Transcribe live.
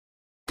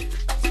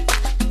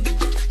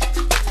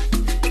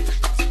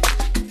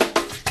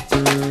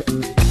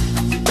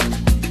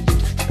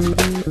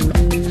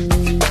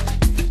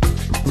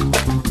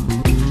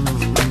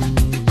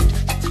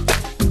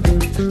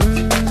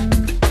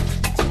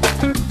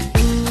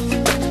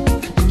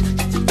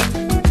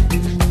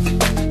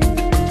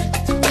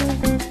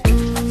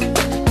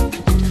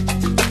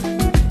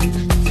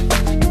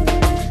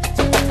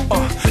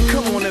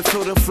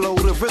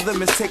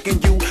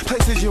taking you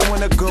places you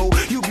wanna go.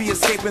 You be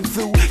escaping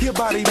through your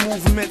body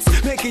movements,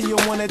 making you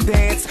wanna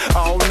dance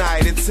all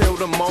night until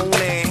the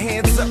morning.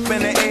 Hands up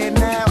in the air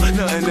now,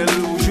 nothing to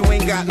lose. You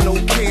ain't got no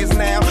cares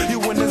now. You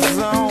in the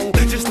zone,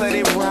 just let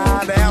it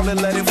ride out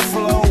and let it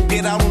flow.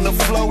 Get out on the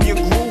floor, you're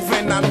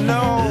grooving, I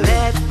know.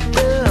 Let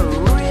the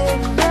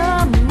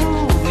rhythm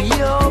move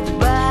your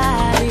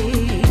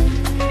body.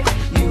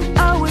 You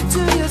owe it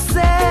to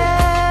yourself.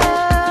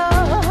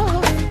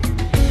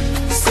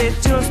 Set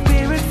your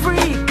spirit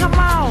free. Come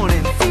on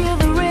and feel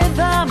the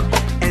rhythm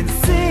and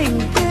sing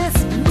this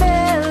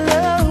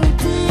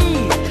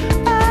melody.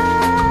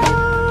 Oh,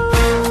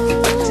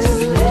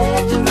 just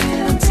let the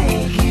rhythm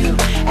take you,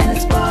 and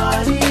it's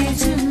party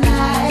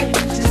tonight.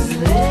 Just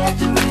let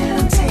the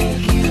rhythm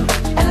take you,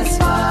 and it's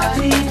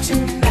party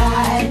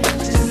tonight.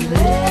 Just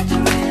let the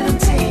rhythm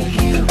take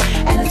you,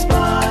 and it's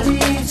party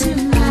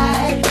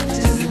tonight.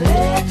 Just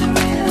let the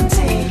rhythm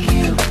take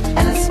you,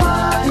 and it's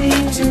party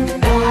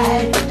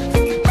tonight.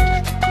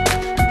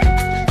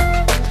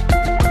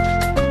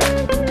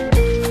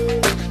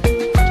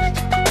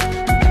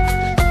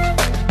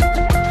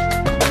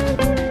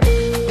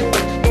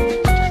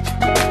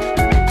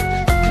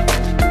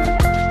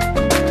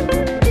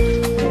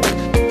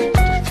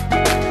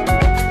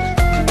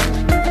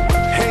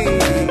 Hey,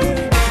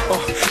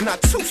 now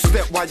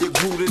two-step while you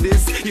grew to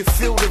this. You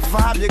feel the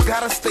vibe, you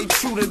gotta stay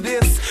true to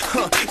this.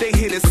 They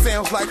hear it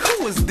sounds like,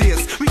 who is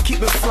this? We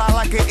keep it fly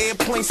like an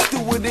airplane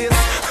stewardess.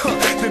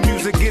 The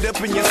music get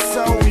up in your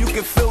soul, you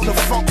can feel the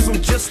funk, so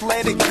just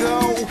let it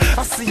go.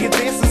 I see you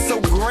dancing so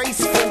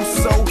graceful,